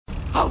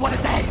Oh, what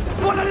a day!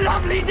 What a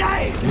lovely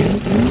day!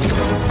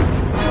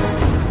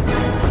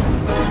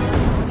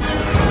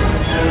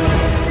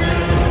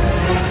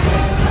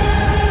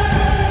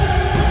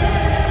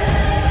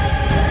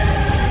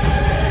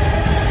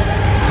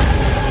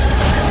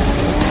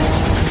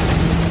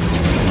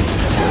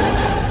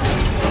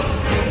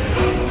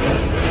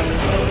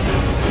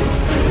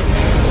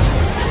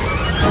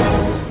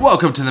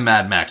 Welcome to the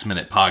Mad Max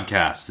Minute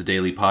Podcast, the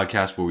daily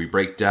podcast where we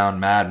break down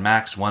Mad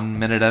Max 1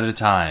 minute at a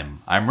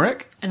time. I'm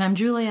Rick. And I'm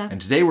Julia.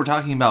 And today we're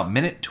talking about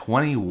minute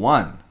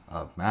 21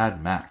 of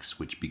Mad Max,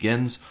 which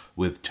begins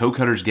with Toe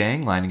Cutter's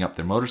gang lining up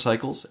their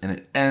motorcycles, and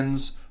it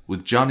ends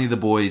with Johnny the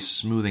Boy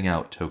smoothing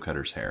out Toe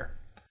Cutter's hair.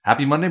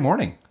 Happy Monday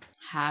morning.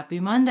 Happy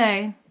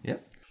Monday.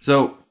 Yep.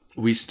 So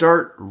we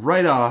start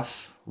right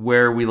off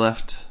where we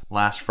left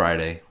last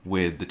Friday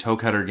with the Toe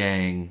Cutter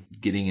gang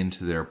getting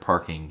into their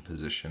parking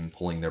position,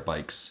 pulling their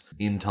bikes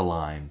into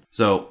line.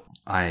 So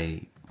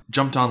I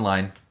jumped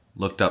online,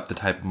 looked up the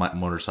type of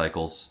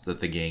motorcycles that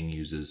the gang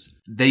uses.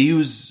 They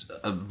use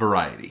a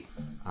variety.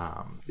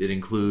 It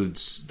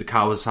includes the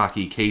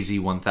Kawasaki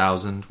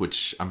KZ1000,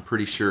 which I'm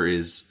pretty sure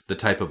is the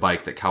type of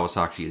bike that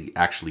Kawasaki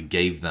actually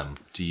gave them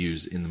to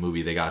use in the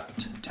movie. They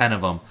got 10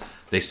 of them.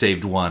 They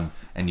saved one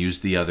and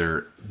used the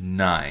other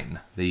 9.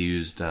 They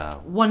used...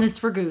 one is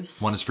for Goose.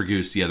 One is for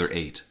Goose, the other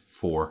 8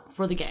 for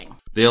the gang.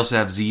 They also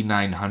have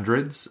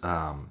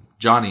Z900s.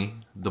 Johnny,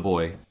 the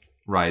boy,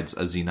 rides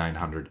a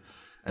Z900,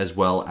 as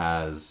well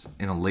as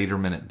in a later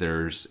minute,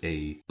 there's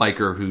a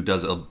biker who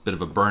does a bit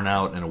of a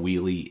burnout and a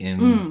wheelie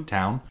in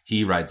town.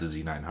 He rides a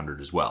Z900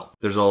 as well.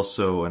 There's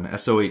also an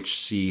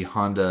SOHC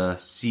Honda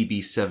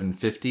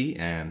CB750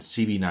 and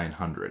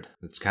CB900.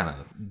 It's kind of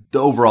the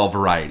overall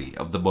variety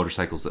of the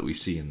motorcycles that we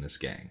see in this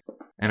gang.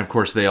 And of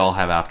course, they all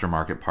have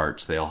aftermarket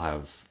parts. They all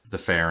have the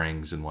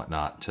fairings and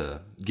whatnot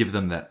to give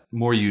them that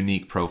more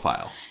unique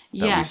profile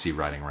that we see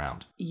riding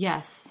around.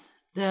 Yes.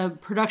 The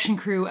production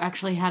crew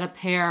actually had a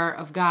pair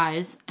of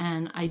guys,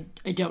 and I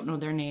don't know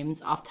their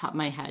names off the top of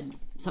my head,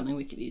 something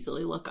we could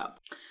easily look up,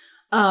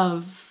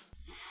 of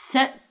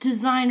set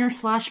designer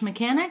 /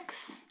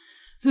 mechanics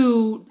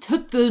who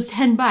took those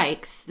 10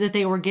 bikes that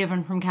they were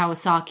given from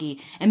Kawasaki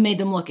and made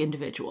them look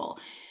individual.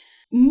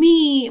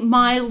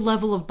 My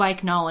level of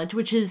bike knowledge,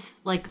 which is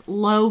like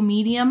low,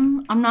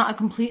 medium, I'm not a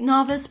complete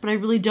novice, but I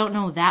really don't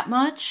know that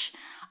much.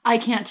 I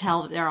can't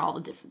tell that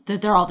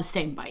they're all the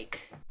same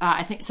bike.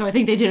 I think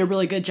they did a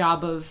really good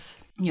job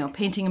of,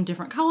 painting them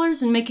different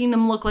colors and making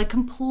them look like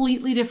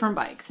completely different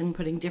bikes and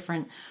putting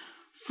different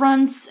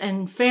fronts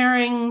and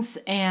fairings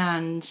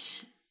and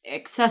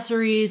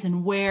accessories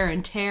and wear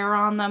and tear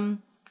on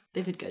them.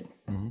 They did good.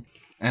 Mm-hmm.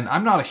 And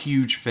I'm not a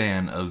huge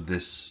fan of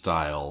this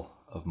style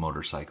of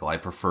motorcycle. I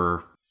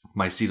prefer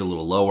my seat a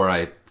little lower.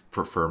 I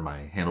prefer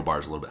my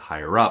handlebars a little bit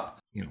higher up.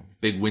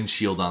 Big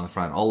windshield on the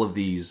front. All of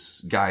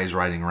these guys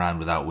riding around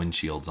without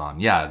windshields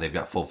on. Yeah, they've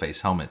got full face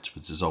helmets,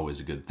 which is always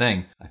a good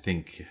thing. I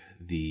think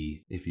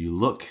if you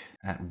look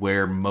at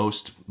where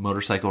most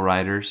motorcycle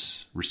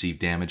riders receive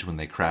damage when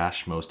they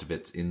crash, most of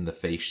it's in the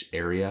face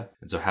area.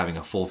 And so having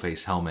a full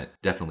face helmet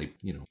definitely,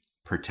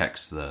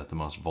 protects the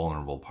most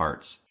vulnerable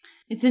parts.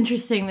 It's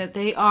interesting that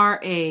they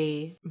are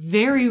a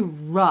very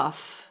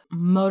rough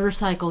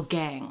motorcycle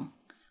gang,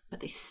 but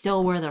they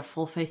still wear their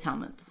full face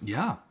helmets.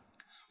 Yeah.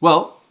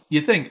 Well,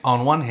 you think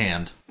on one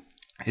hand,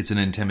 it's an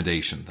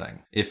intimidation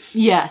thing.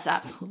 Yes,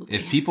 absolutely.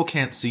 If people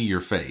can't see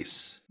your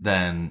face,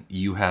 then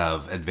you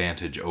have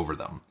advantage over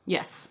them.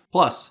 Yes.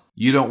 Plus,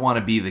 you don't want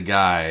to be the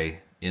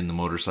guy in the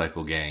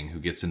motorcycle gang who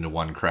gets into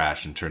one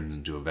crash and turns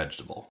into a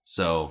vegetable.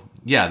 So,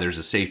 yeah, there's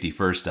a safety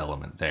first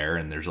element there,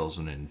 and there's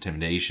also an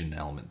intimidation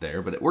element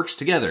there, but it works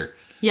together.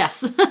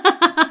 Yes.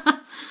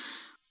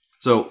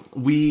 So,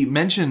 we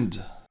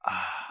mentioned,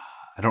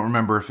 I don't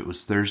remember if it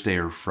was Thursday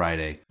or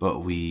Friday, but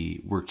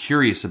we were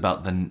curious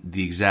about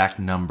the exact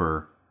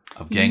number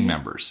of gang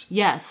members.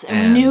 Yes,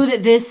 and we knew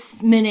that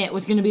this minute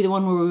was going to be the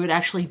one where we would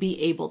actually be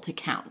able to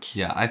count.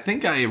 Yeah, I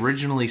think I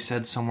originally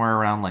said somewhere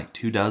around like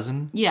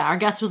 24. Yeah, our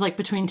guess was like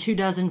between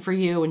 24 for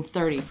you and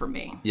 30 for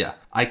me. Yeah,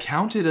 I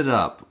counted it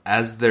up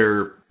as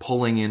they're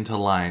pulling into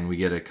line. We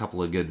get a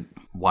couple of good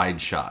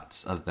wide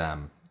shots of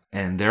them,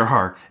 and there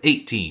are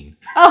 18.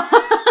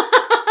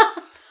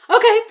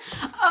 Okay,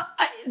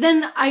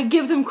 then I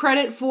give them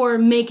credit for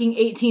making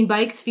 18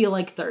 bikes feel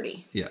like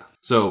 30. Yeah,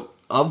 so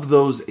of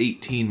those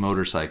 18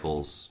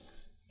 motorcycles,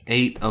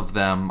 8 of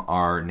them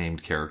are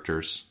named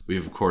characters.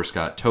 We've, of course,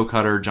 got Toe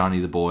Cutter, Johnny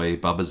the Boy,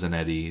 Bubba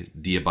Zanetti,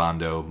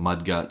 Diabando,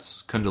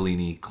 Mudguts,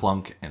 Kundalini,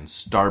 Clunk, and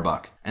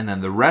Starbuck. And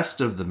then the rest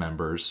of the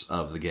members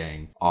of the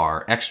gang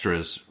are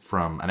extras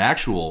from an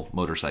actual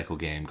motorcycle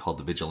game called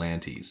the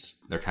Vigilantes.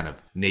 They're kind of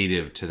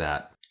native to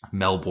that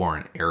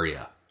Melbourne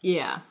area.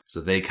 Yeah. So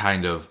they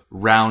kind of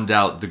round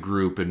out the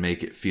group and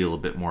make it feel a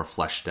bit more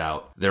fleshed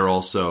out. They're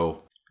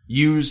also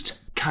used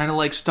kind of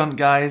like stunt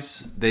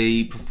guys.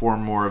 They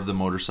perform more of the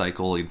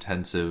motorcycle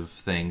intensive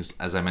things,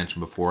 as I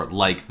mentioned before,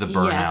 like the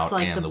burnout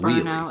and the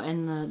wheelie. Burnout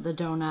and the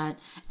donut.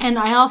 And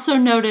I also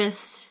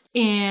noticed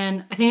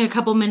in, I think, a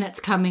couple minutes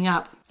coming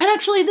up, And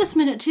actually, this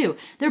minute, too,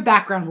 their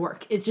background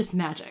work is just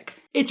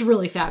magic. It's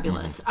really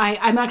fabulous.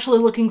 I'm actually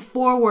looking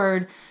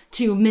forward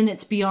to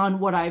minutes beyond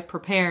what I've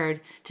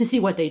prepared to see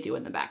what they do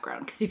in the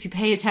background. Because if you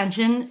pay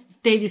attention,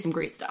 they do some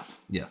great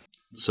stuff. Yeah.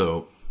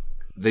 So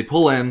they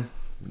pull in,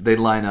 they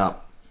line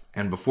up,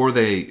 and before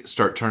they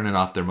start turning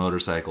off their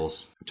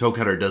motorcycles, Toe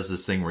Cutter does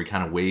this thing where he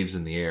kind of waves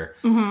in the air.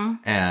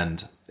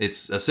 And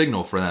it's a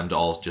signal for them to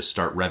all just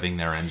start revving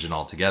their engine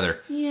all together.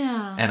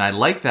 Yeah. And I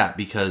like that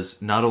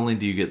because not only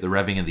do you get the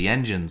revving of the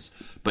engines,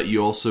 but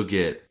you also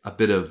get a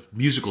bit of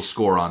musical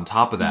score on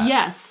top of that.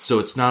 Yes. So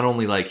it's not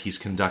only like he's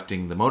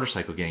conducting the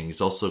motorcycle gang, he's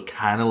also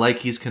kind of like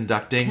he's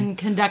conducting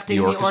the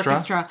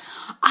orchestra.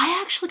 I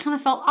actually kind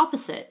of felt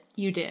opposite.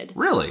 You did.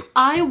 Really?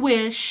 I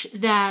wish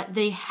that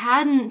they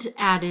hadn't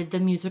added the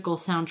musical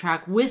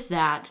soundtrack with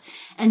that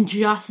and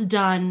just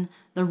done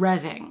the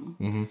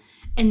revving.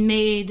 And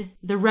made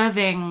the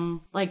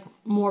revving like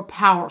more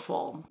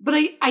powerful. But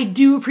I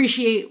do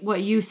appreciate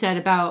what you said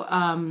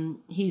about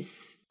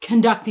he's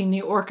conducting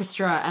the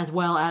orchestra as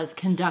well as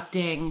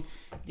conducting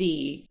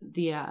the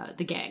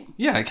gang.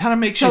 Yeah, it kind of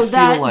makes you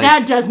feel like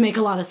that does make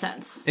a lot of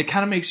sense. It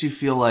kind of makes you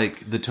feel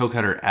like the Toe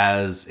Cutter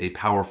as a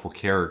powerful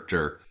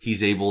character,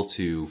 he's able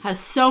to has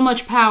so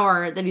much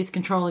power that he's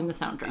controlling the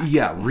soundtrack.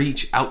 Yeah,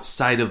 reach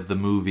outside of the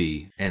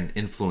movie and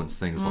influence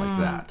things like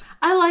that.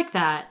 I like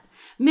that.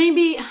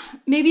 Maybe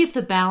if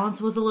the balance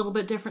was a little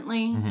bit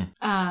differently.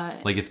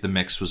 Like if the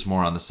mix was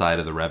more on the side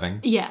of the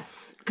revving.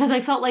 Yes. Because I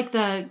felt like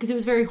because it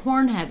was very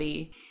horn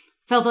heavy,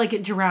 felt like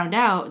it drowned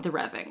out the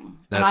revving.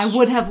 And I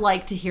would have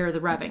liked to hear the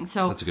revving.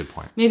 So that's a good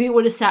point. Maybe it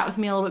would have sat with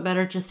me a little bit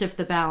better just if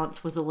the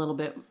balance was a little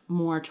bit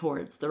more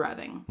towards the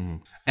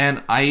revving.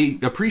 And I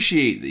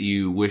appreciate that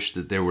you wish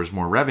that there was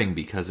more revving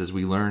because as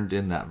we learned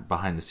in that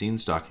behind the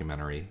scenes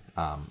documentary,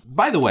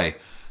 by the way,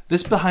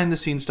 this behind the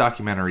scenes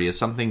documentary is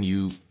something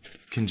you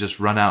can just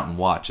run out and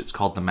watch. It's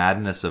called The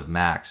Madness of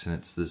Max, and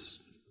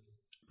it's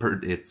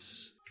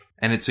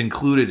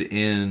included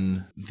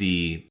in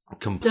the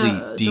complete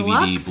DVD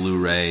deluxe?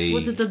 Blu-ray.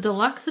 Was it the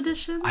deluxe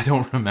edition? I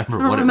don't remember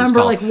I don't what remember,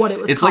 it was called. like, what it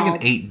was it's called.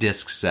 like an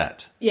 8-disc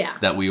set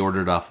that we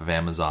ordered off of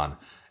Amazon.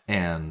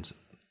 And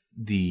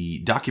the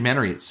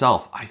documentary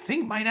itself, I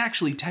think, might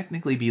actually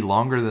technically be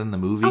longer than the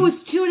movie. Oh, it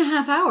was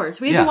 2.5 hours.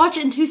 We had to watch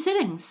it in 2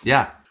 sittings.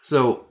 Yeah.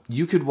 So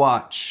you could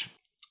watch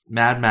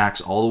Mad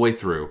Max all the way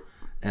through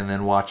and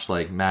then watch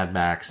like Mad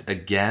Max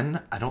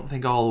again. I don't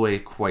think all the way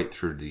quite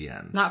through to the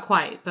end. Not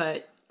quite,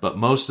 but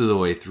most of the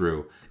way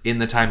through in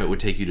the time it would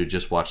take you to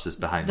just watch this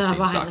behind the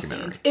scenes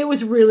documentary. It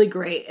was really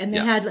great. And they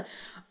had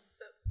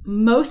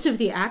most of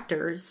the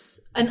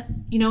actors.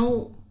 And,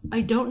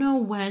 I don't know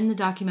when the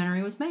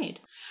documentary was made.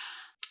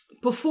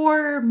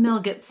 Before Mel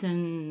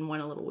Gibson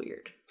went a little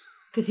weird.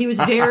 Because he was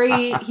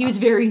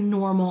very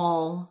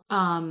normal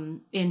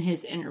in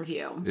his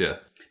interview. Yeah.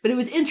 But it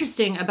was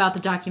interesting about the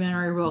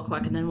documentary real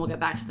quick, and then we'll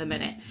get back to the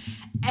minute.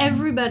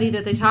 Everybody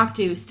that they talked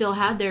to still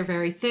had their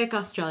very thick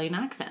Australian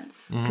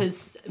accents.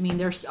 Because,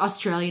 they're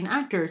Australian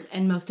actors,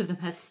 and most of them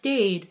have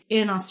stayed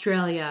in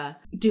Australia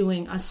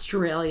doing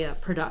Australia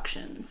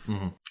productions.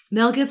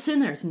 Mel Gibson,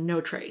 there's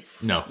no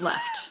trace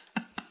left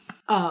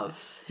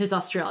of his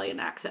Australian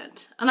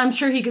accent. And I'm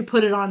sure he could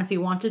put it on if he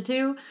wanted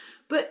to.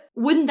 But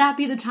wouldn't that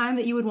be the time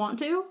that you would want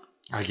to?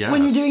 I guess.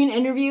 When you're doing an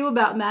interview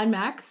about Mad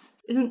Max?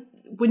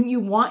 Wouldn't you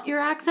want your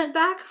accent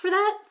back for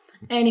that?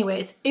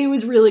 Anyways, it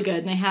was really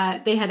good.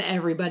 And they had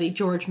everybody,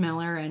 George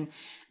Miller. And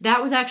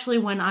that was actually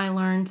when I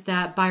learned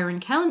that Byron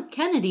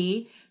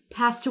Kennedy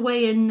passed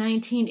away in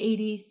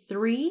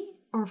 1983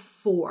 or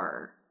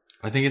 4.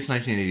 I think it's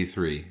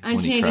 1983 when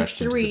he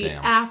crashed into the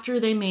dam. After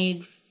they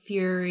made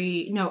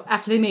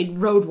after they made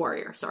Road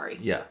Warrior, sorry.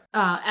 Yeah.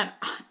 And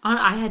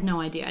I had no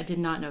idea. I did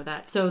not know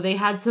that. So they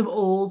had some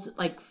old,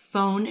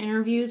 phone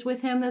interviews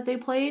with him that they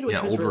played,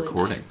 which was really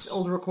recordings. Nice.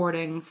 Old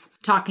recordings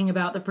talking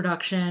about the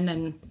production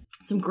and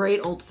some great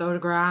old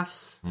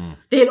photographs.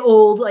 They had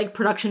old,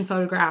 production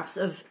photographs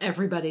of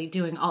everybody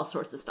doing all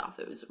sorts of stuff.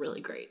 It was really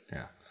great.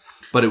 Yeah.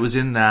 But it was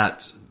in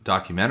that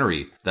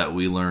documentary that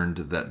we learned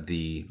that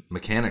the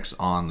mechanics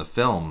on the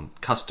film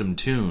custom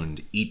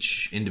tuned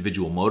each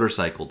individual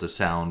motorcycle to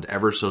sound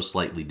ever so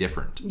slightly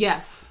different.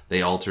 Yes.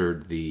 They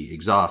altered the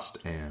exhaust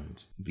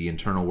and the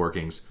internal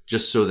workings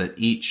just so that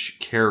each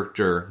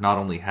character not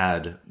only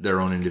had their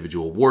own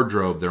individual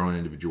wardrobe, their own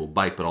individual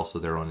bike, but also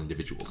their own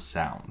individual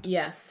sound.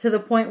 Yes, to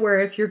the point where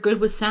if you're good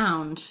with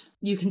sound,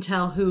 you can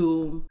tell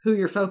who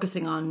you're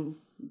focusing on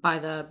by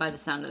the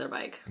sound of their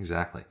bike.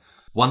 Exactly.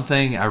 One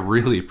thing I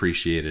really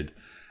appreciated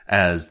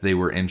as they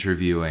were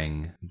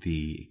interviewing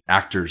the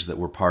actors that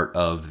were part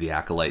of the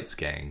Acolytes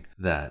gang,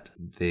 that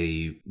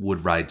they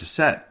would ride to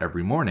set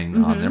every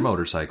morning on their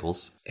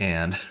motorcycles.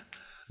 And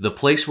the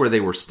place where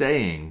they were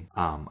staying,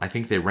 I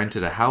think they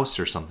rented a house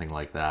or something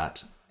like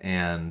that.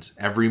 And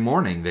every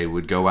morning they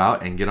would go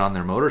out and get on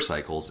their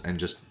motorcycles and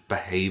just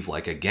behave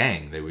like a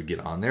gang. They would get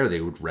on there,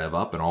 they would rev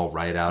up and all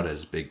ride out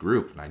as a big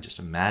group. And I just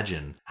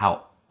imagine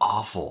how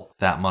awful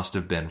that must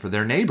have been for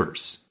their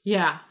neighbors.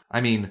 Yeah.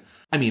 I mean,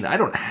 I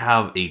don't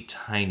have a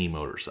tiny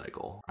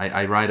motorcycle.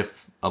 I ride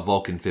a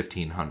Vulcan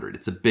 1500.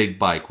 It's a big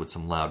bike with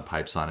some loud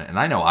pipes on it. And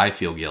I know I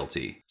feel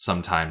guilty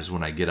sometimes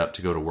when I get up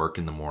to go to work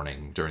in the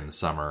morning during the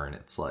summer and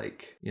it's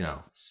like,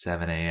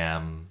 7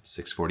 a.m.,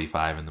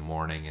 6:45 in the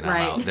morning, and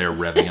I'm out there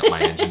revving up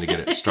my engine to get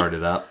it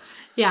started up.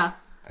 Yeah.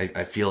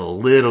 I feel a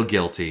little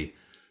guilty.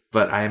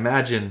 But I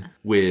imagine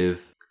with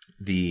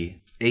the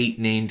 8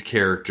 named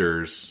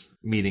characters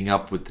meeting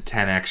up with the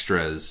 10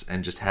 extras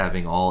and just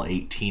having all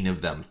 18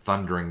 of them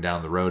thundering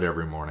down the road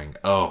every morning.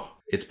 Oh,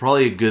 it's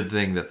probably a good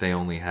thing that they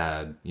only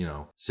had,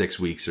 6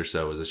 weeks or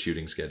so as a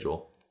shooting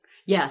schedule.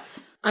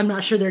 Yes. I'm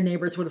not sure their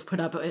neighbors would have put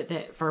up with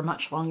it for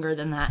much longer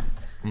than that.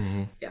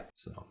 Mm-hmm. Yeah.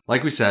 So,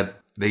 like we said,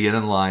 they get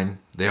in line.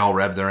 They all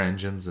rev their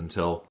engines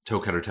until Toe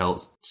Cutter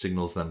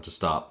signals them to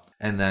stop.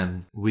 And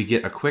then we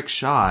get a quick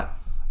shot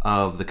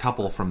of the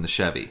couple from the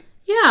Chevy.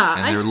 Yeah.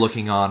 And they're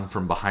looking on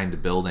from behind a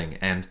building.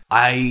 And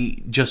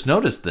I just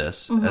noticed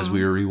this as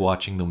we were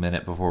rewatching the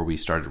minute before we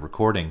started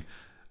recording.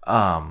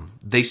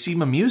 They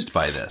seem amused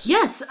by this.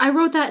 Yes, I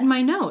wrote that in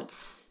my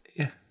notes.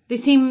 Yeah. They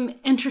seem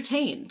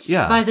entertained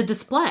by the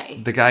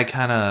display. The guy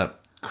kind of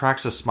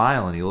cracks a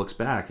smile and he looks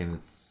back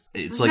and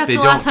it's like That's they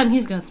the don't... last time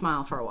he's going to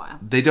smile for a while.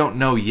 They don't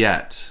know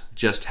yet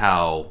just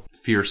how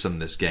fearsome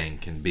this gang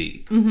can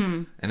be.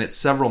 Mm-hmm. And it's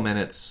several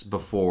minutes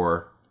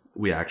before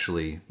we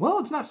actually... Well,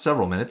 it's not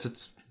several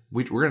minutes.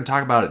 We're going to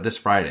talk about it this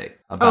Friday.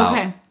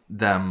 About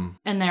them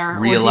and their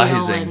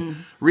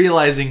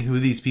realizing who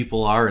these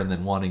people are and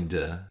then wanting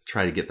to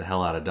try to get the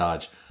hell out of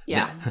Dodge.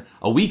 Yeah. Now,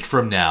 a week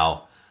from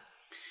now,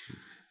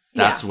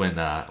 that's when...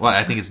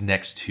 I think it's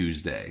next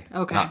Tuesday.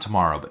 Okay. Not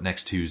tomorrow, but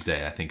next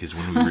Tuesday, I think, is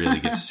when we really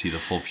get to see the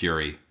full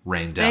fury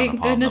rain down Thank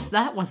upon goodness them.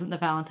 that wasn't the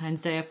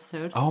Valentine's Day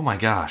episode. Oh my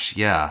gosh,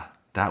 yeah.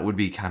 That would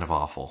be kind of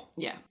awful.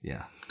 Yeah.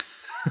 Yeah.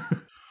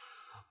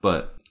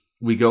 But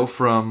we go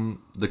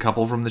from the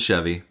couple from the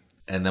Chevy,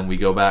 and then we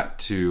go back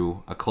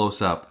to a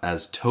close-up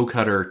as Toe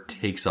Cutter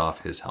takes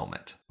off his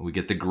helmet. We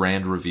get the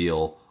grand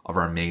reveal of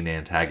our main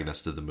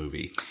antagonist of the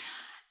movie.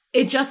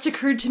 It just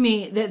occurred to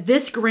me that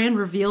this grand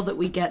reveal that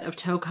we get of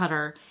Toe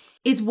Cutter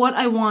is what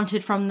I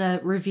wanted from the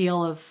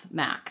reveal of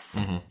Max.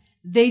 Mm-hmm.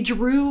 They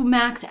drew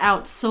Max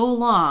out so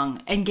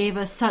long and gave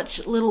us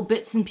such little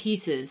bits and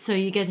pieces. So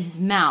you get his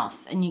mouth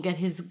and you get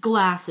his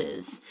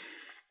glasses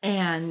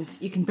and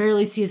you can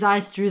barely see his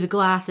eyes through the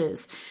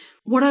glasses.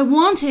 What I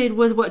wanted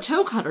was what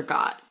Toe Cutter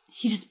got.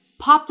 He just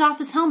popped off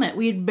his helmet.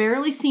 We had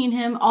barely seen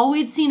him. All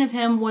we'd seen of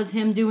him was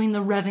him doing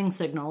the revving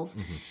signals.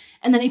 Mm-hmm.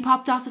 And then he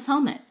popped off his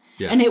helmet.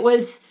 Yeah. And it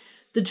was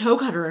the Toe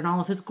Cutter in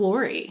all of his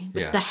glory.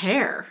 With the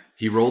hair.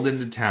 He rolled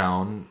into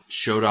town,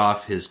 showed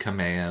off his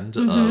command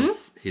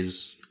of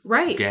his...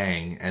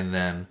 gang, and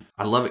then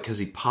I love it because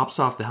he pops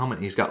off the helmet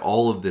and he's got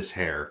all of this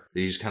hair that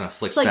he just kind of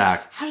flicks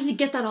back. How does he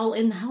get that all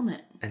in the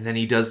helmet? And then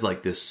he does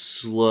like this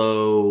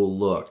slow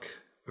look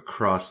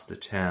across the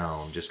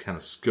town, just kind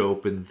of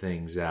scoping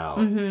things out.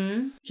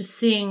 Mm-hmm. Just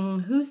seeing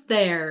who's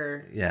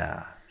there.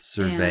 Yeah,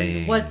 surveying.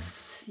 And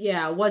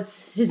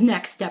what's his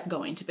next step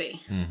going to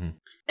be? Mm-hmm.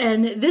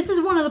 And this is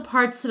one of the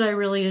parts that I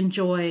really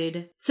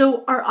enjoyed.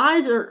 So our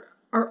eyes are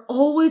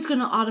always going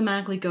to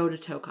automatically go to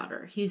Toe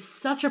Cutter. He's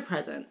such a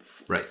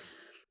presence. Right.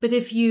 But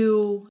if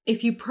you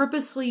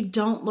purposely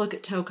don't look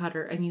at Toe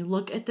Cutter and you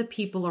look at the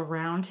people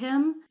around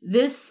him,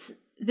 this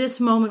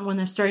moment when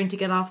they're starting to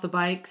get off the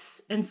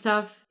bikes and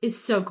stuff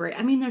is so great.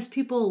 I mean, there's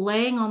people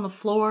laying on the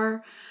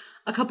floor.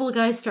 A couple of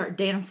guys start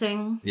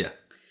dancing. Yeah.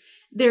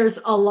 There's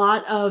a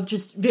lot of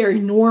just very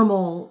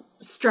normal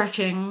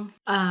stretching.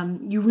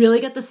 You really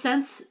get the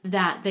sense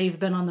that they've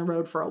been on the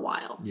road for a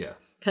while. Yeah.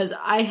 Because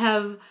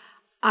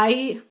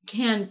I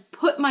can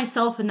put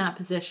myself in that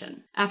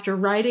position. After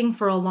riding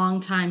for a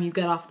long time, you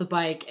get off the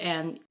bike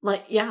and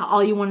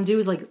all you want to do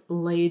is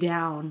lay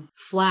down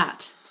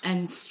flat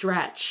and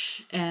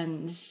stretch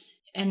and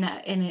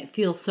it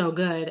feels so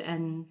good.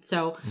 And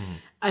so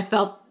I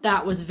felt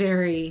that was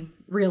very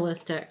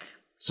realistic.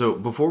 So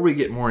before we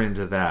get more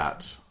into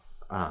that,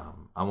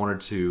 I wanted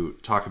to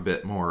talk a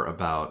bit more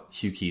about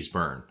Hugh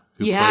Keys-Byrne,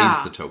 who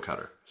plays the Toe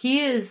Cutter.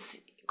 He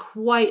is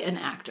quite an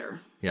actor.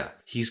 Yeah.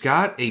 He's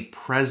got a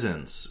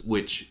presence,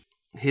 which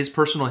his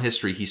personal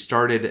history, he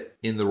started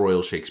in the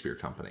Royal Shakespeare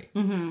Company.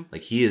 Mm-hmm.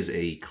 He is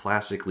a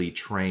classically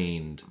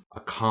trained,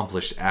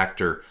 accomplished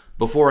actor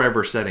before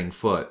ever setting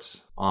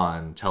foot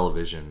on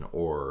television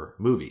or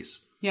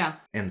movies. Yeah.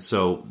 And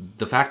so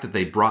the fact that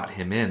they brought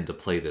him in to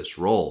play this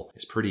role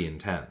is pretty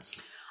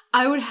intense.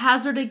 I would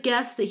hazard a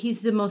guess that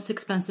he's the most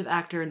expensive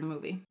actor in the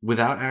movie.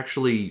 Without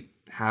actually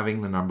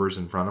having the numbers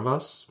in front of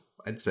us,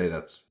 I'd say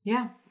that's...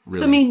 Yeah.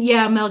 Really?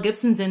 So, Mel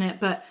Gibson's in it,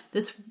 but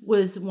this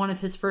was one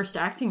of his first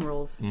acting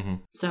roles. Mm-hmm.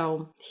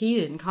 So he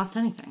didn't cost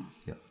anything.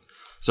 Yeah.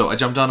 So I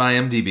jumped on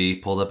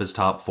IMDb, pulled up his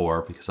top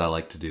 4 because I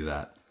like to do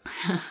that.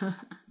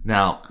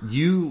 Now,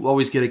 you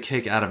always get a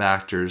kick out of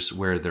actors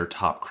where their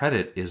top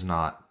credit is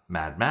not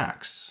Mad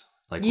Max,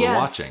 we're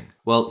watching.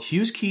 Well,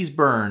 Hugh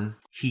Keys-Byrne,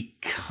 he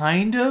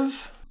kind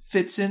of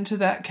fits into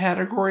that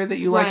category that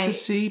you like to Right.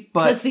 see,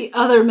 but Because the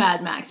other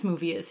Mad Max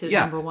movie is his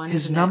yeah, number one.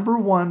 his isn't it? number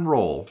one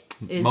role,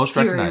 Is most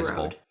Fury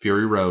recognizable, Road.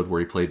 Fury Road, where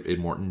he played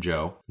Immortan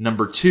Joe.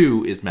 Number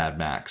 2 is Mad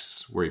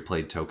Max, where he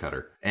played Toe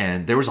Cutter.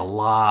 And there was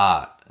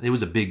it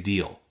was a big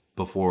deal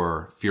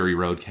before Fury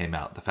Road came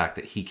out, the fact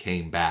that he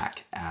came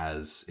back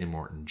as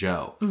Immortan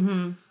Joe.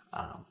 Mm-hmm.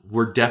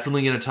 We're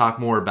definitely going to talk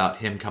more about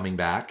him coming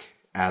back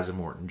as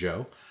Immortan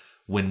Joe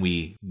when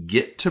we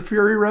get to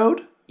Fury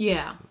Road,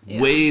 Yeah.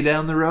 way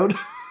down the road.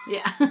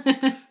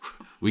 Yeah.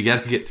 We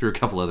got to get through a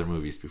couple other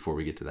movies before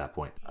we get to that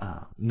point.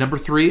 Number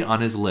 3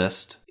 on his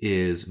list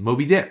is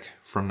Moby Dick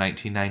from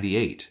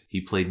 1998.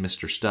 He played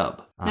Mr.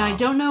 Stubb. Now, I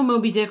don't know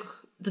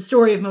the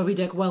story of Moby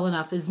Dick well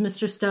enough. Is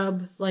Mr.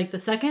 Stubb like the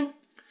second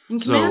in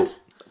command? So,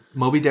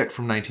 Moby Dick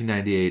from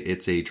 1998,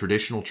 it's a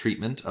traditional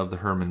treatment of the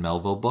Herman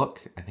Melville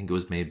book. I think it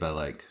was made by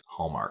like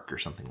Hallmark or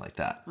something like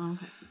that.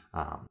 Okay.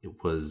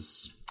 It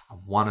was, I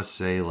want to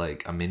say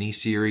like a mini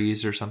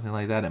series or something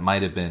like that. It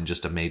might have been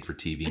just a made for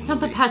TV It's movie. not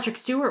the Patrick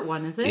Stewart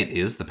one, is it? It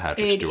is the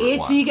Patrick It Stewart is.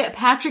 one. So you get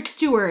Patrick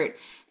Stewart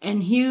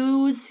and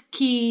Hugh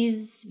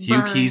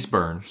Keys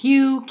Byrne,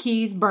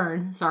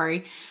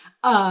 sorry,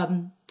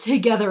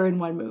 together in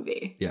one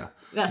movie. Yeah.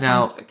 That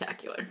Now, sounds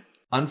spectacular.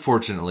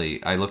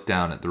 unfortunately, I looked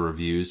down at the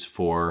reviews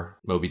for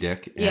Moby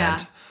Dick, and Yeah.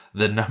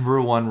 the number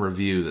one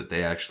review that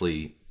they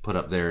actually put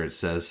up there, it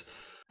says,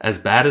 "As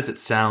bad as it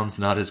sounds,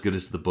 not as good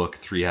as the book,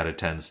 3 out of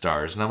 10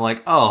 stars." And I'm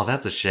like, oh,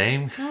 that's a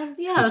shame. Yeah, 'Cause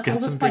it's that's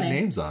got some big funny.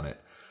 names on it.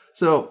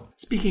 So,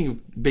 speaking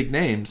of big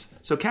names,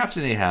 so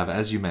Captain Ahab,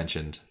 as you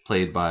mentioned,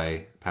 played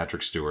by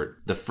Patrick Stewart.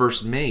 The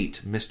first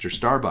mate, Mr.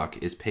 Starbuck,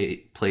 is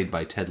played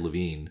by Ted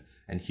Levine,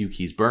 and Hugh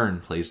Keys Byrne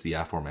plays the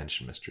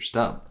aforementioned Mr.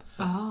 Stubb.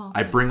 Oh,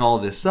 I bring all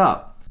this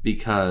up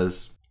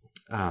because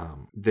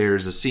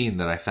there's a scene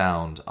that I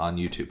found on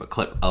YouTube, a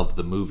clip of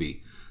the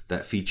movie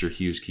that feature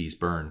Hugh Keys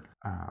Byrne.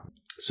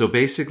 So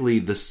basically,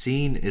 the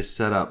scene is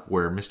set up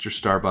where Mr.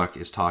 Starbuck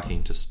is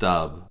talking to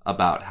Stubb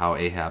about how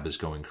Ahab is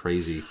going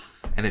crazy.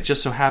 And it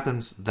just so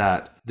happens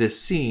that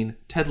this scene,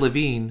 Ted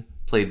Levine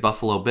played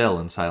Buffalo Bill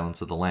in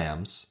Silence of the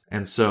Lambs.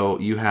 And so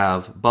you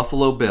have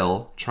Buffalo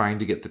Bill trying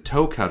to get the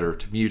toe cutter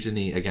to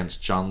mutiny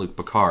against Jean-Luc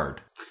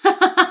Picard.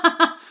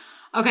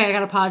 okay. I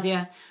gotta pause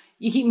you.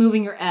 You keep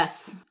moving your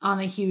S on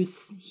the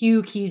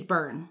Hugh Keys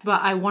Byrne,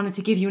 but I wanted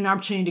to give you an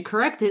opportunity to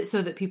correct it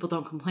so that people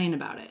don't complain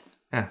about it.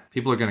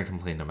 People are going to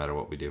complain no matter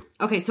what we do.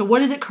 Okay, so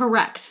what is it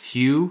correct?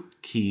 Hugh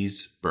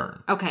Keys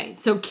Byrne. Okay,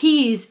 so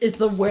keys is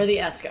where the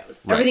S goes.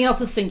 Right. Everything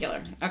else is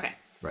singular. Okay.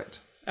 Right.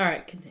 All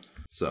right, continue.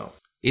 So,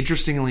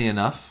 interestingly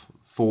enough,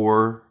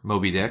 for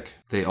Moby Dick,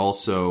 they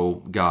also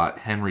got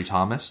Henry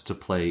Thomas to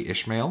play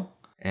Ishmael.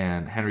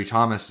 And Henry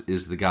Thomas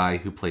is the guy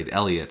who played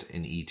Elliot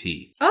in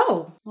E.T.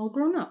 Oh, all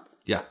grown up.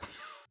 Yeah.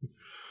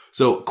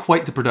 So,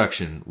 quite the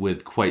production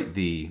with quite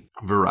the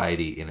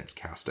variety in its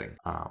casting.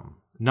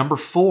 Number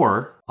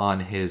 4 on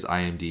his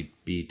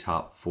IMDb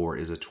top 4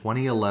 is a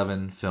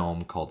 2011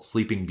 film called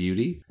Sleeping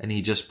Beauty, and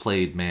he just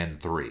played Man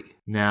 3.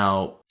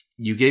 Now,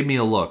 you gave me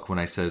a look when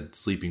I said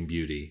Sleeping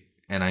Beauty,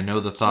 and I know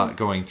the thought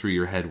going through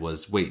your head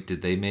was, wait,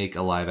 did they make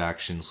a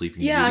live-action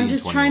Sleeping Yeah, Beauty I'm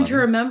just in trying to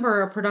 2011?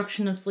 remember a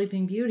production of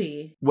Sleeping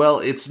Beauty. Well,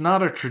 it's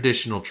not a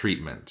traditional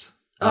treatment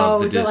of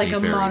the is Disney it like a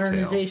fairy tale.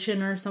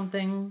 modernization or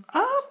something?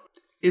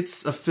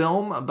 It's a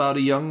film about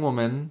a young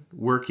woman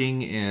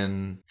working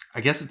in,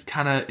 I guess it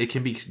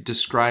can be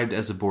described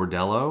as a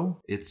bordello.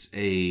 It's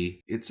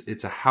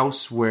a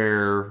house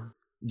where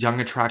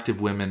young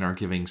attractive women are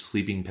giving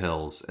sleeping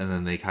pills, and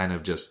then they kind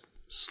of just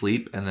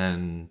sleep, and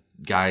then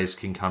guys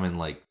can come and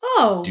like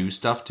do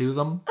stuff to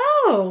them.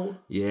 Oh.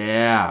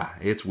 Yeah,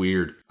 it's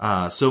weird.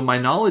 So my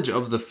knowledge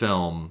of the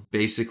film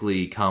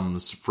basically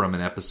comes from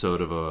an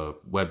episode of a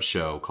web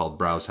show called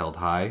Brows Held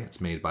High. It's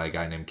made by a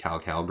guy named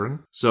Cal Calgren.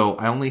 So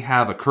I only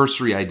have a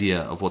cursory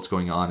idea of what's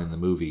going on in the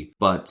movie.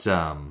 But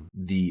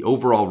the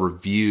overall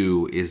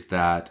review is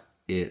that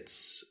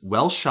it's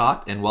well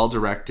shot and well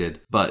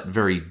directed, but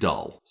very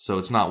dull. So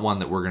it's not one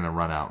that we're going to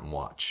run out and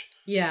watch.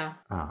 Yeah.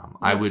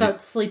 It's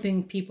about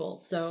sleeping people,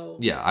 so...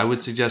 Yeah, I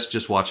would suggest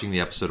just watching the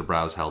episode of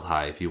Brows Held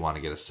High if you want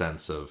to get a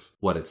sense of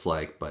what it's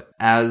like. But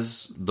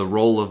as the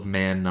role of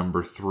man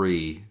number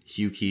 3,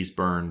 Hugh Keys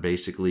Byrne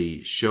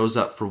basically shows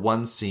up for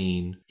one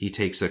scene. He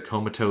takes a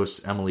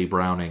comatose Emily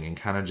Browning and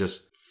kind of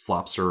just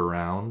flops her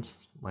around.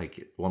 Like,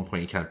 at one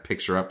point he kind of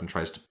picks her up and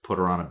tries to put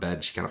her on a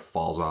bed. She kind of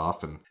falls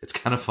off, and it's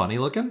kind of funny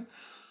looking.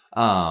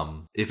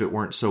 If it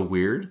weren't so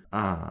weird.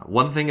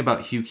 One thing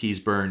about Hugh Keys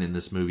Byrne in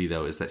this movie,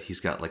 though, is that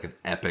he's got like an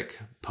epic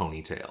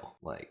ponytail.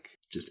 Like,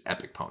 just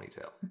epic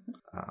ponytail.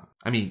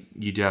 I mean,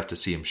 you do have to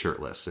see him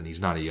shirtless, and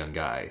he's not a young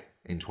guy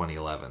in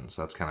 2011,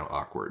 so that's kind of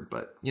awkward,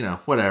 but, you know,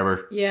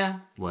 whatever. Yeah.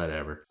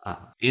 Whatever.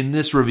 In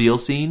this reveal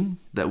scene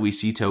that we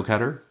see Toe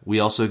Cutter, we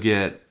also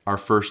get our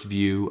first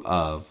view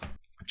of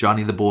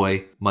Johnny the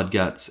Boy,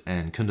 Mudguts,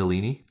 and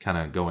Kundalini kind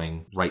of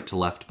going right to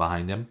left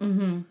behind him.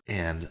 Mm-hmm.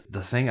 And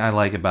the thing I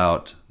like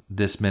about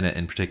this minute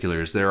in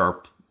particular is there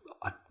are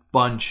a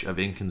bunch of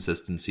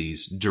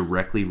inconsistencies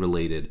directly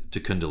related to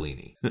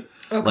Kundalini.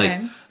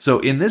 Okay. So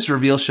in this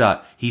reveal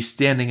shot, he's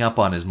standing up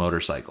on his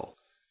motorcycle.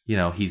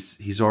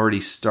 he's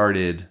already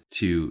started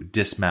to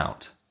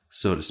dismount,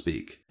 so to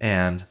speak.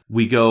 And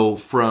we go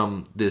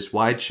from this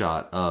wide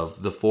shot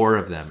of the four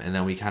of them, and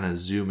then we kind of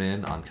zoom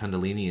in on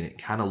Kundalini, and it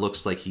kind of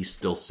looks like he's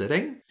still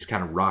sitting. He's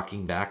kind of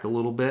rocking back a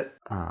little bit.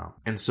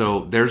 And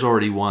so there's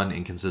already one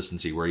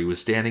inconsistency where he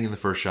was standing in the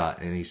first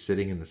shot and he's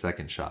sitting in the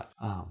second shot.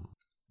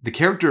 The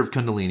character of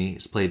Kundalini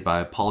is played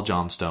by Paul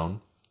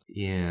Johnstone,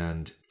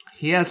 and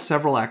he has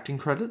several acting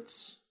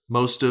credits.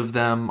 Most of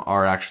them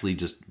are actually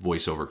just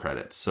voiceover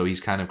credits. So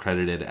he's kind of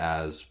credited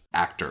as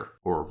actor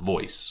or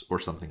voice or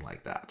something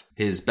like that.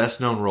 His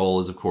best known role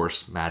is, of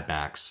course, Mad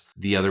Max.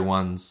 The other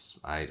ones,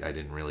 I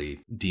didn't really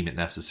deem it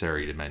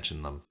necessary to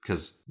mention them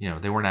because,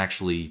 they weren't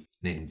actually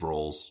named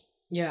roles.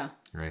 Yeah.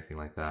 Or anything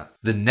like that.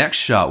 The next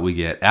shot we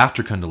get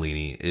after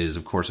Kundalini is,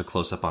 of course, a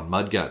close-up on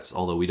Mudguts,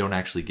 although we don't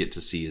actually get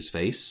to see his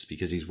face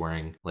because he's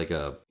wearing like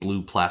a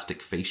blue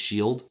plastic face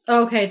shield.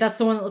 Okay, that's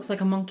the one that looks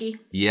like a monkey?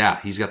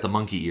 Yeah, he's got the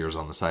monkey ears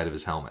on the side of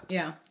his helmet.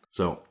 Yeah.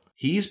 So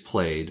he's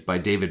played by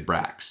David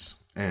Brax,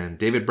 and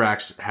David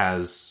Brax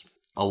has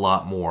a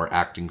lot more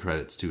acting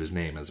credits to his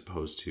name as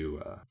opposed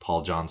to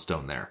Paul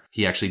Johnstone there.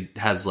 He actually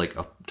has like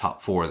a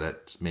top 4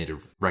 that's made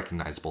of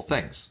recognizable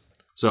things.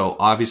 So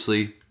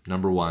obviously,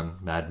 number 1,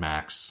 Mad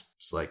Max,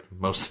 just like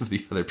most of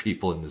the other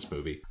people in this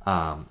movie.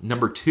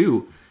 Number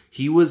 2,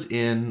 he was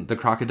in the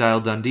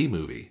Crocodile Dundee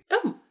movie.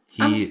 Oh,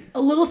 I'm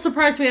a little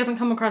surprised we haven't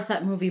come across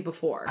that movie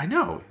before. I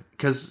know,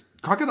 because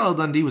Crocodile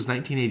Dundee was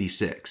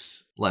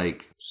 1986,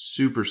 like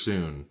super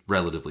soon,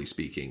 relatively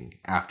speaking,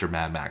 after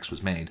Mad Max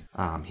was made.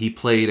 He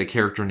played a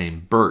character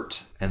named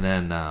Bert, and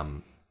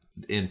then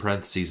in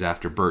parentheses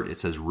after Bert, it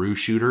says Roo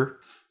Shooter.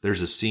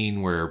 There's a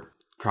scene where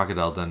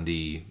Crocodile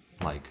Dundee,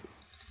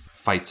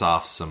 fights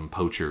off some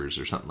poachers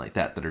or something like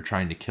that are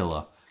trying to kill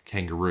a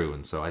kangaroo,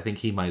 and so I think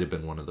he might have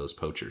been one of those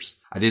poachers.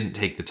 I didn't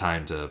take the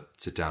time to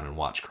sit down and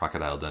watch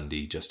Crocodile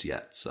Dundee just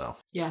yet, so...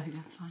 Yeah, I think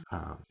that's fine.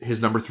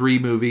 His number 3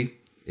 movie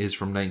is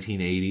from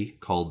 1980,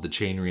 called The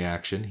Chain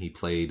Reaction. He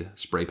played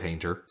Spray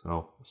Painter,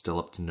 so still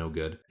up to no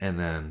good. And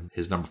then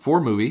his number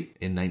 4 movie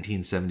in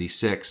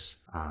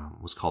 1976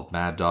 was called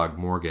Mad Dog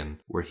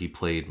Morgan, where he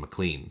played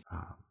McLean.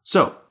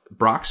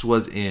 Brax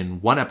was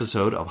in one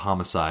episode of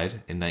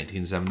Homicide in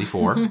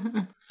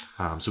 1974,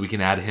 so we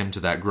can add him to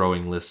that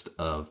growing list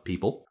of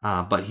people.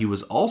 But he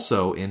was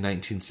also in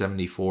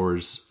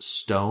 1974's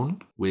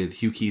Stone with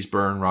Hugh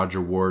Keays-Byrne, Roger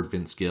Ward,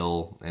 Vince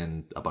Gill,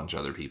 and a bunch of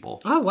other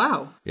people. Oh,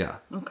 wow. Yeah.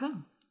 Okay.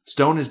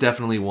 Stone is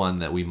definitely one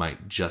that we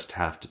might just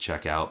have to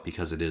check out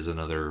because it is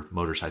another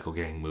motorcycle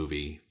gang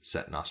movie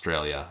set in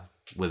Australia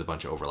with a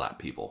bunch of overlap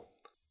people.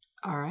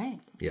 All right.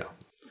 Yeah.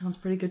 Sounds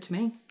pretty good to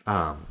me.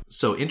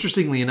 So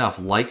interestingly enough,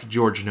 like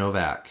George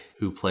Novak,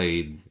 who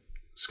played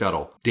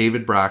Scuttle,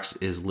 David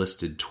Brax is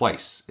listed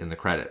twice in the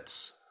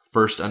credits.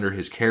 First under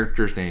his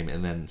character's name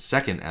and then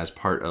second as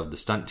part of the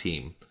stunt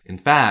team. In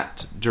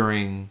fact,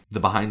 during the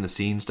behind the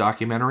scenes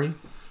documentary,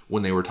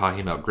 when they were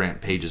talking about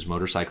Grant Page's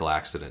motorcycle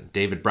accident,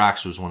 David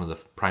Brax was one of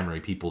the primary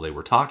people they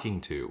were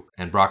talking to.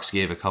 And Brax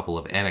gave a couple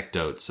of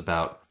anecdotes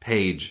about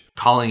Page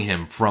calling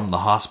him from the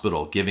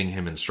hospital, giving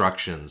him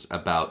instructions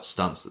about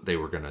stunts that they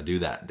were going to do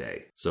that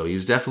day. So he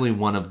was definitely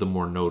one of the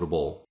more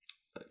notable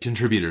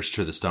contributors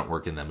to the stunt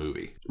work in that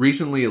movie.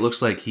 Recently, it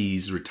looks like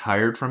he's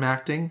retired from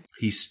acting.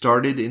 He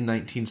started in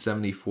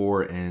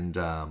 1974, and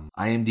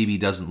IMDb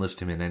doesn't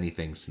list him in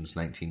anything since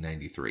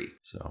 1993.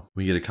 So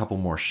we get a couple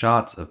more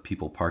shots of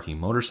people parking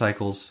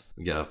motorcycles.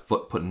 We get a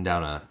foot putting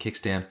down a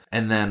kickstand.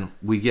 And then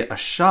we get a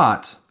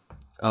shot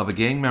of a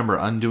gang member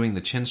undoing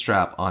the chin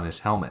strap on his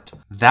helmet.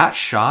 That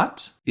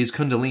shot is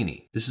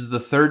Kundalini. This is the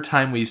third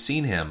time we've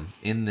seen him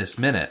in this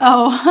minute.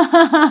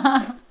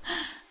 Oh.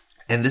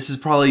 And this is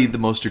probably the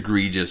most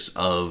egregious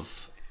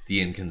of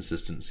the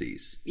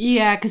inconsistencies.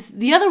 Yeah, because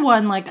the other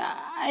one,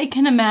 I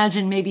can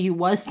imagine maybe he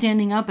was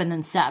standing up and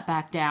then sat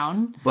back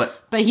down. But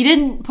he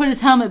didn't put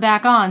his helmet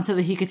back on so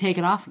that he could take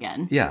it off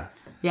again. Yeah.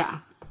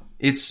 Yeah.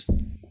 It's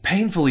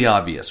painfully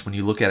obvious when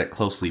you look at it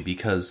closely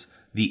because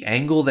the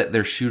angle that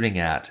they're shooting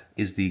at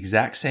is the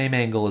exact same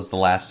angle as the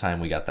last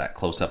time we got that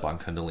close-up on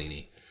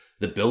Kundalini.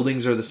 The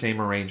buildings are the same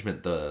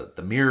arrangement, the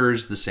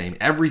mirror's the same,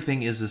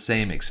 everything is the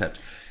same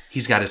except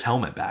he's got his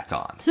helmet back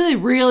on. So they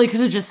really could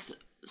have just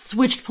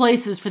switched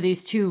places for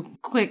these two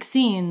quick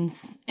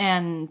scenes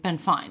and been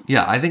fine.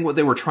 Yeah, I think what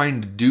they were trying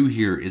to do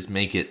here is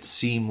make it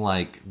seem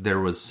like there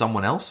was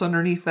someone else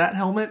underneath that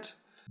helmet,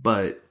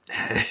 but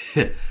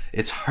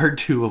it's hard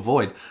to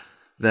avoid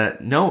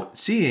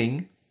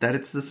seeing that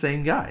it's the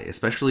same guy,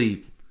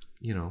 especially,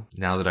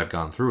 now that I've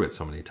gone through it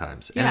so many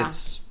times. Yeah.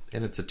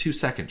 And it's a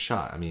 2-second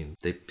shot. I mean,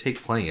 they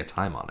take plenty of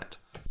time on it.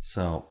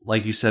 So,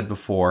 like you said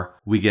before,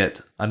 we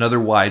get another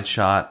wide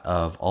shot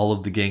of all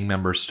of the gang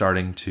members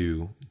starting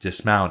to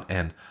dismount.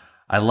 And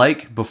I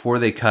like, before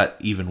they cut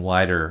even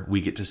wider,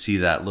 we get to see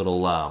that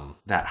little,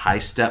 that high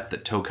step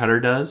that Toe Cutter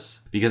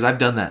does. Because I've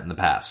done that in the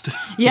past.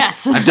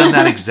 Yes. I've done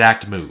that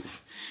exact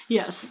move.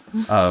 Yes.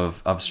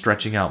 Of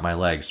stretching out my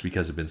legs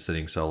because I've been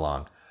sitting so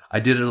long. I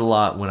did it a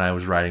lot when I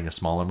was riding a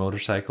smaller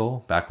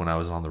motorcycle, back when I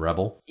was on the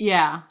Rebel.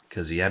 Yeah.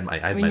 Because I had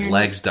my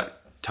legs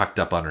tucked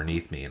up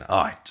underneath me. And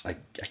I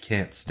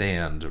can't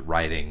stand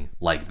riding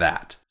like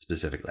that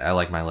specifically. I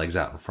like my legs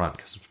out in front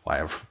because it's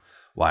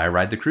why I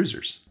ride the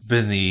cruisers. But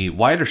in the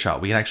wider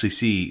shot, we can actually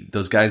see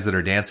those guys that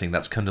are dancing.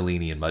 That's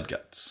Kundalini and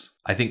Mudguts.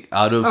 I think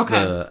out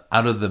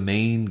of the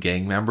main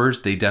gang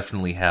members, they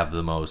definitely have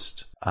the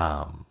most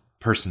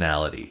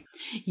personality.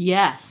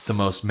 Yes. The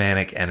most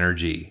manic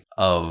energy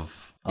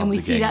of and we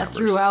the see gang that members.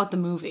 throughout the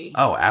movie.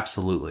 Oh,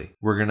 absolutely.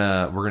 We're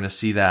gonna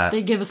see that.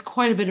 They give us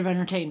quite a bit of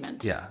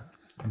entertainment. Yeah.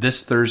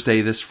 This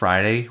Thursday, this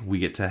Friday, we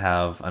get to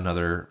have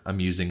another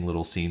amusing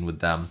little scene with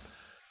them.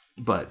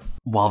 But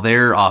while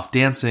they're off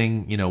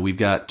dancing, we've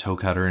got Toe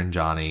Cutter and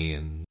Johnny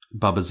and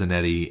Bubba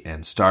Zanetti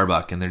and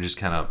Starbuck, and they're just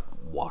kind of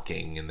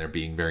walking and they're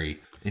being very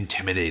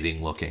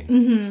intimidating looking.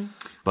 Mm-hmm.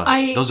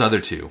 But those other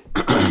two,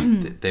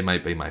 they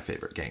might be my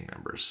favorite gang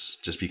members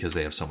just because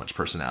they have so much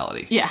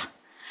personality. Yeah.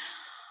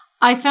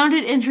 I found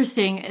it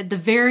interesting. At the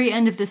very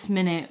end of this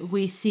minute,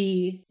 we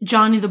see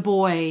Johnny the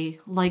boy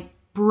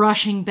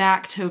brushing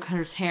back Toe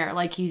Cutter's hair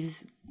like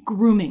he's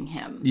grooming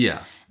him.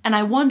 Yeah. And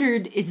I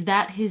wondered, is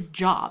that his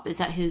job? Is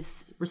that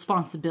his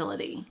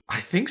responsibility?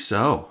 I think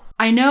so.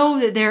 I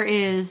know that there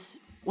is,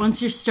 once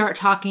you start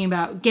talking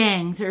about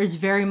gangs, there is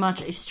very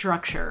much a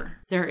structure.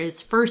 There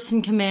is first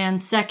in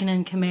command, second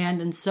in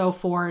command, and so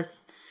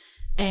forth.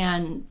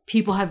 And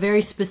people have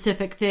very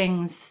specific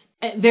things,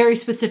 very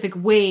specific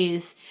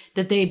ways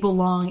that they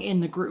belong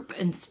in the group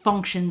and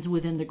functions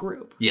within the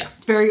group. Yeah.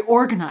 It's very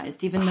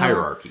organized, even it's a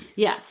hierarchy.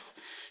 Yes.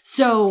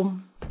 So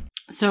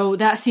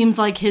that seems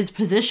like his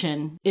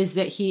position is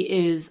that he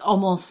is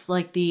almost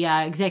like the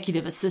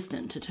executive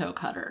assistant to Toe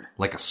Cutter.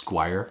 Like a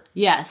squire?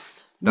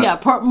 Yes.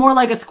 More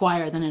like a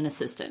squire than an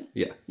assistant.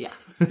 Yeah. Yeah.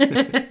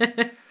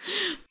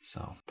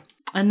 So.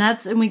 And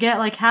we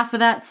get half of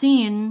that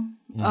scene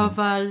of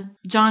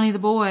Johnny the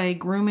boy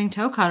grooming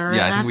Toe Cutter,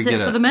 yeah, and that's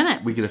it for the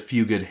minute. We get a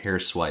few good hair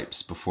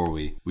swipes before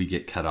we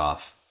get cut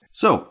off.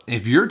 So,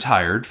 if you're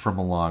tired from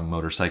a long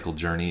motorcycle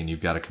journey and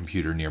you've got a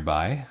computer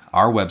nearby,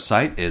 our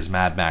website is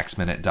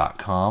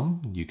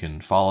madmaxminute.com. You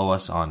can follow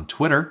us on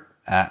Twitter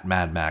at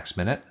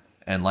madmaxminute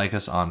and like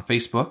us on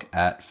Facebook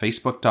at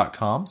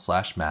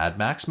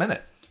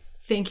facebook.com/madmaxminute.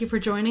 Thank you for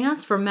joining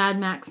us for Mad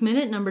Max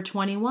Minute number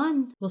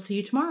 21. We'll see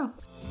you tomorrow.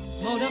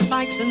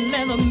 Motorbikes and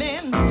leather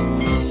men,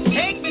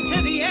 take me to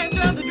the edge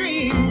of the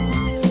dream.